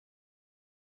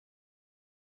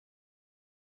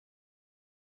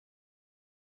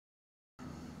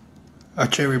Hi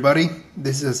everybody,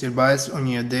 this is Advice on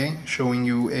your day, showing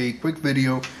you a quick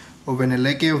video of an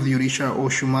Eleke of the Orisha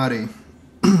Ochumare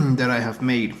that I have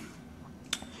made.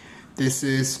 This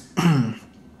is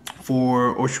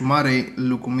for Ochumare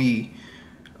Lukumi,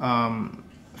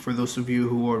 for those of you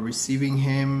who are receiving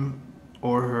him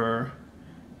or her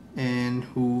and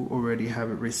who already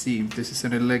have it received. This is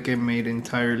an Eleke made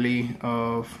entirely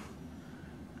of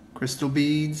crystal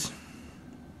beads.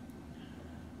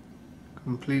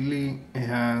 Completely, it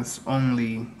has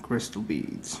only crystal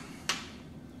beads.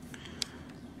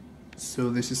 So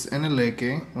this is an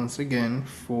Eleke, once again,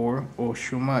 for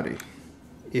Ochumare.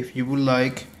 If you would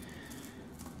like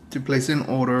to place an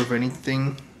order of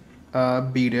anything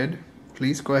beaded,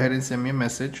 please go ahead and send me a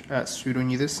message at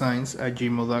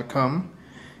sweetonidesigns@gmail.com.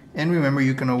 And remember,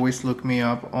 you can always look me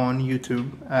up on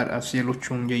YouTube at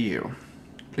Eleke.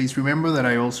 Please remember that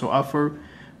I also offer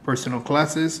personal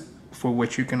classes, for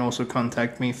which you can also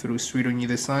contact me through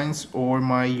sweetonidesigns or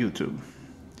my YouTube.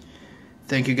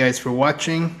 Thank you guys for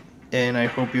watching, and I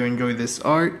hope you enjoy this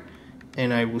art,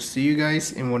 and I will see you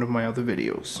guys in one of my other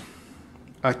videos.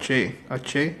 Ache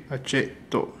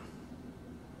to.